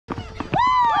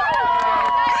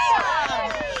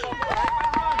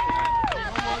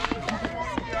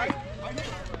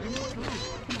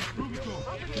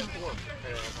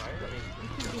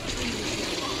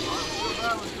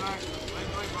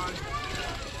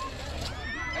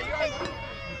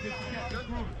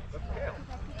Hey,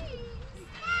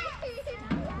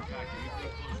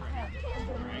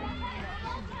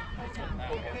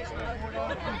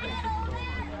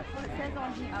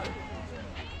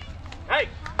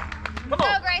 come on. Go,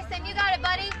 Grayson. You got it,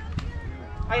 buddy.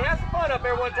 Hey, have some fun up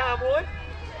there one time, Wood.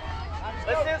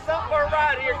 Let's do something for a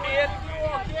ride here, kid.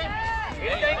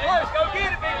 Anything close, go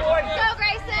get it, big boy. Go,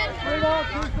 Grayson. Straight on,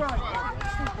 two strikes.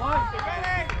 One.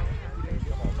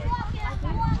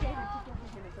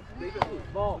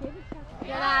 Ball.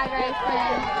 Good eye,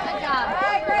 Grayson. Good job.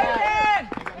 Hey, Grayson!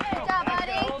 Good job,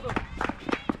 buddy.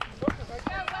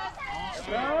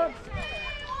 Stop.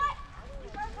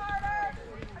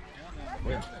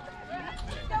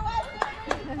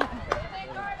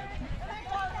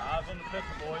 Eyes on the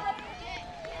pistol, boys.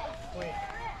 Clean.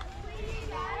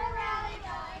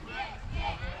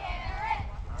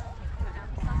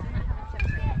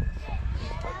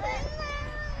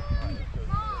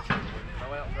 No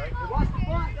out, right? Watch the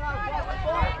front, guys. Watch the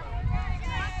front.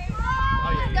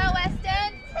 Let's go,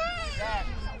 Weston.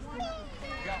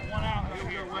 Got one out. Here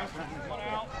we go, Weston. One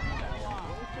out.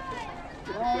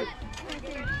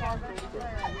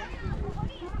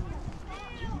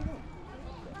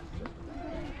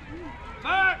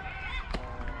 Back!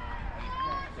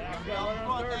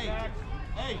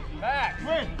 Hey, back!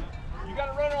 Win! You got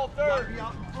to run on third.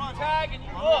 Tag and you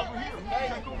look. Okay?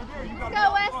 Let's go,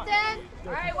 Weston.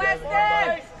 All right, Weston!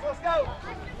 Let's go!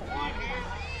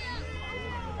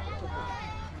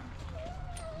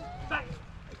 Back!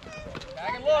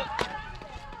 Tag and look.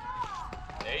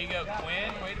 There you go,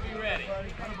 Quinn. Way to be ready.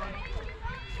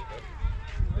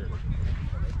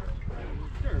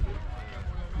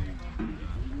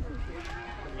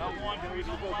 Not one, three,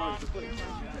 no one.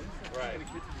 Right.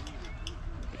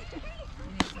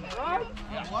 Right?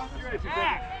 Yeah.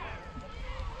 Back.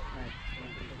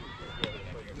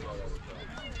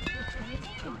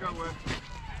 Here we go, Wes.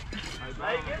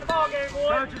 Hey, get the ball game, boy.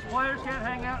 Coaches, players can't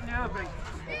hang out in the open.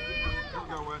 Here we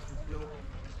go, Wes.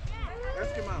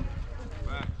 Let's come on.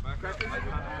 Back up.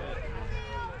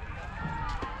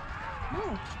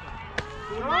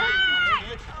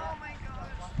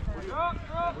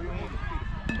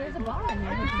 There's a ball in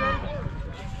there.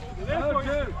 Oh,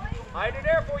 two. Hide it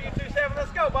there for you, 2-7.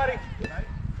 Let's go, buddy. Hey,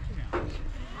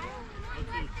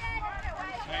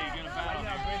 you get a foul.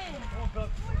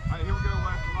 Hey, here we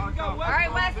go, Wes. All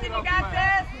right, Weston, you got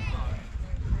this.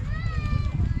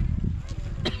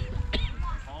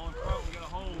 All in front, we got a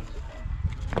hold.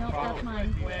 No, that's mine.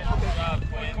 Good job,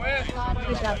 Quinn.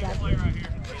 Good job, Dad. Play right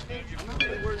here.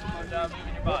 Good job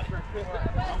moving your body. Go,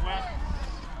 Wes.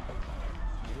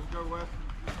 Here we go, Wes.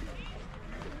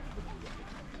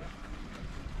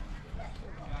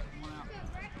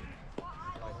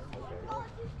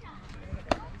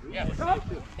 Yeah, let's go. Okay,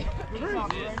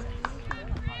 Weston.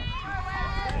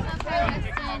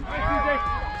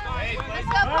 Hey, Let's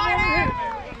go,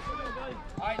 Carter.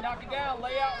 all right, knock it down.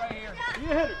 Lay out right here. You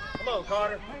hit it. Come on,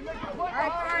 Carter. All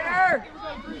right, Carter.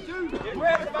 Get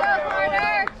ready, Let's go,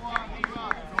 Carter.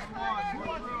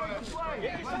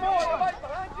 Get you some more. Nobody's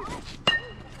behind you.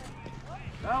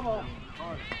 Come on.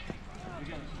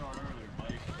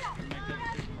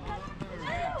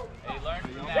 Hey, learn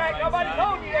from that. Jack, nobody's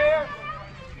holding you there.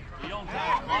 You don't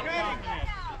tag.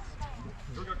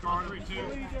 Here we go, Carter. 3-2.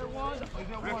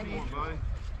 Next one, buddy.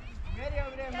 Ready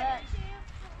over there, Max.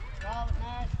 Solid,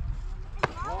 nice.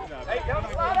 Hey, don't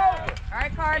slide over. All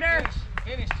right, Carter.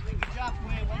 Finish. Good job,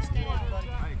 Quinn. Let's stay down, buddy.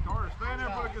 Hey, Carter, stand there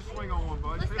and put a good swing on one,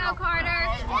 buddy. Let's Stay go, off. Carter.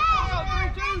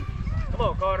 Come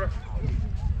on, Carter.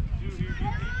 Two here, two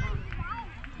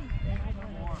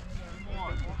more.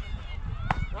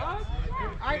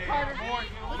 All right, Carter. Let's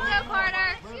go, Carter.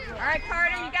 All right,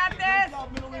 Carter, you got this.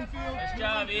 Nice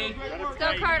job, E. Let's go,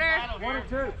 Carter. 1 or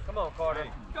 2. Come on, Carter.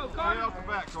 Go, Stay off the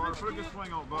back, Carter. Put a good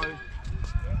swing on, buddy.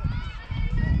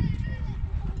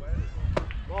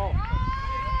 Ball.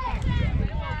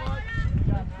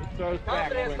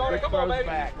 Confidence, Carter. Come on, baby.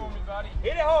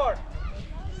 Hit it hard.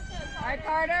 All right,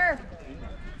 Carter.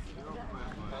 Stay off the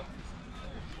back, buddy.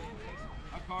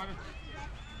 Hi, Carter.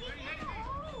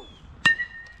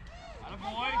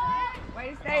 Attaboy. Way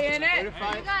to stay in it. You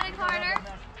got it, Carter.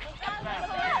 Come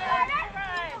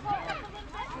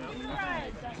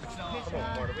on,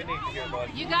 Carter. We need you here,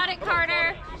 buddy. You got it,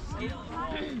 Carter.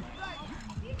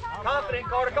 Confident,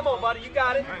 Carter. Come on, buddy. You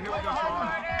got it. Hey, here we go,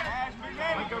 Carter.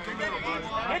 Link up the middle, buddy.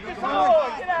 Get you some more.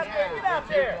 Get out there. Get out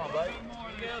there. Come on, buddy.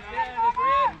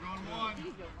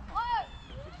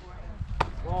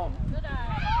 Ball. Good eye.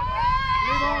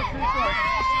 3 balls, 2 strikes.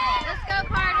 Let's go,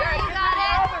 Carter. You got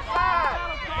it. Other side.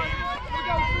 Here we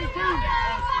go, 3-2.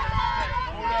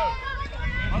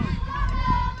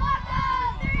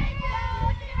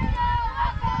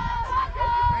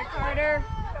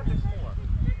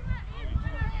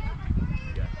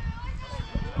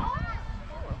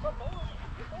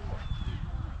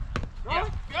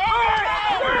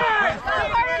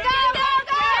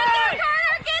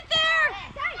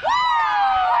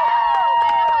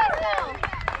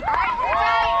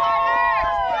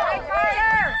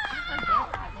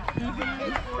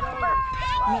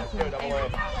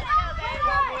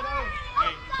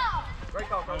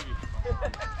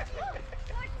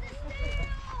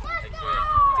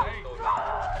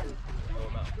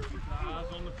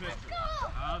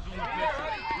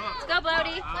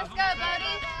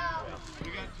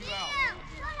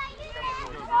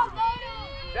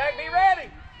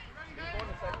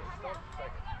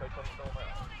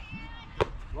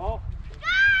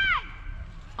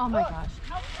 Oh my gosh.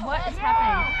 What is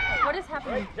happening? What is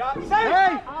happening? Great job. Save.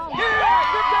 Hey! Oh. Yeah,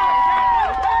 good job.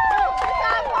 Good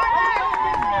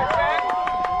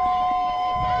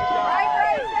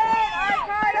job,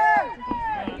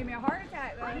 Carter. Give me a heart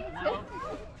attack, though.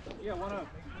 Yeah, 1-0. All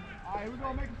right, here we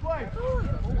go. Make a play.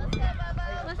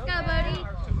 Let's go, Bodie.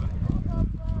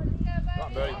 Come on,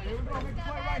 buddy. Here we go. Make a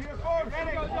play right here first.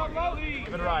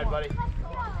 Give it a ride, buddy.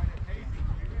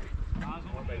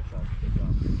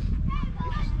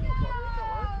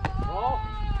 Ball.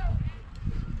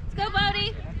 Let's go,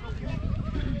 Bodie.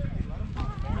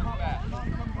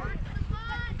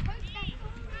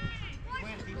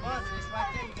 Wait, if he buzzes, it's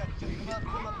right there. You got to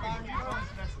come up, down, and cross.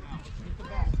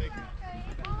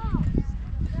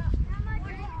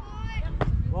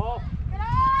 Ball.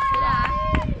 Yeah.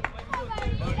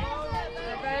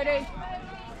 Brody.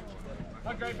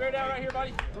 Okay, bear down right here,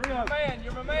 buddy. 3-0. Man,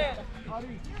 you're my man.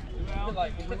 You're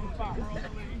like,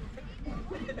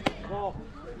 Ball.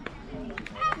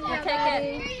 We'll take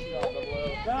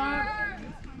it. Time.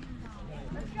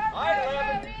 all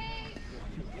right,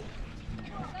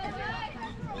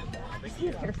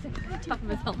 11. Top of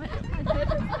his helmet.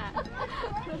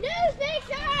 News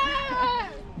picture!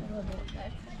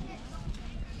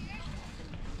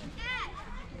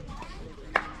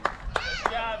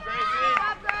 Good job, Gracie.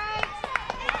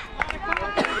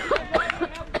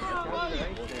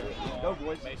 Go,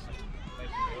 boys.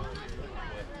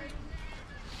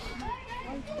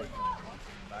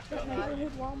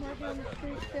 Neighborhood Walmart down the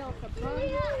street sells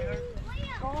toboggan,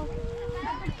 golf,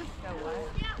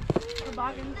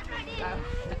 toboggan,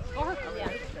 scarf.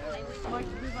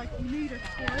 Like you need a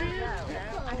scary. I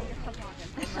think it's toboggan.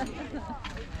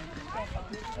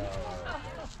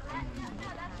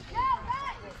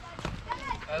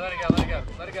 Hey, let it go, let it go,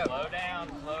 let it go. Slow down,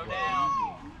 slow down.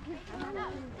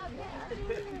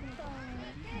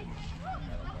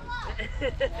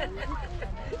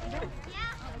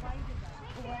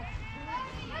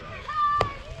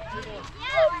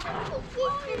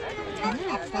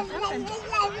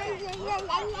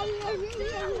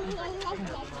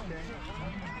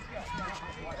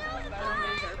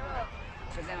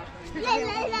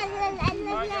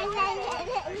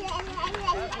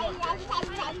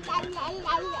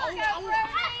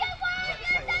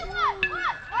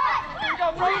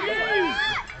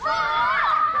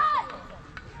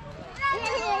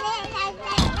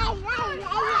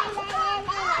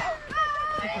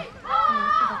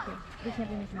 We can't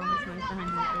be making all this noise behind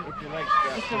me. Get your legs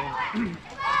strapped in.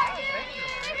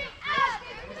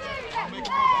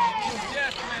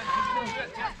 Yes, man.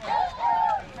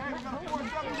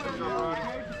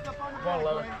 Come on,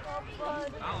 11.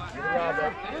 Give it a ride,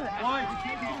 bud.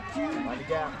 Mind the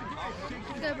gap.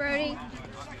 Let's go, Brody.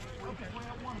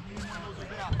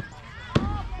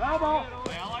 Foul ball.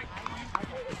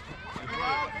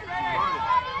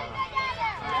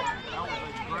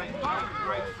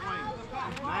 Great swing.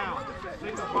 Now,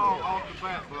 see the ball off the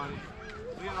bat, buddy.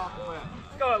 See it off the bat.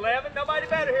 Let's go, 11. Nobody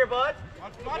better here, bud.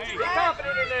 Be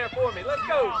confident in there for me. Let's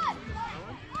go.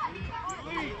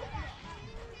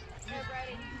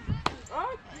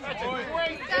 That's a great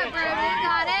Let's go, Brody.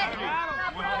 Got it.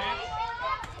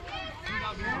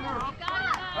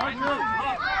 Right here.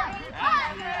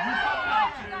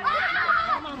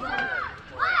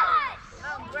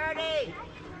 Brody.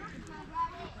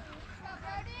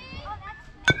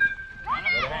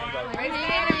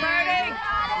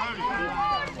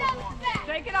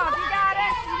 Shake it off. You got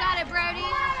it. You got it, Brody.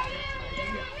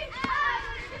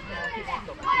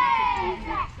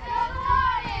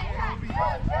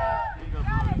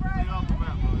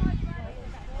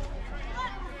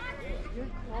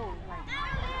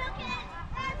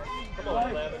 Come on,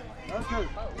 11. That's good.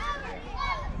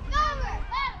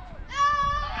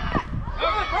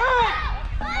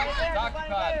 It's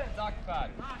occupied. It's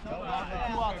occupied.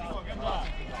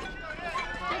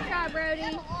 Good job, Brody.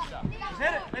 Let's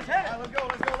hit it. Let's hit it. Let's go.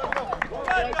 Let's go. Let's go.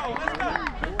 Let's go. Let's go.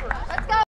 Let's go.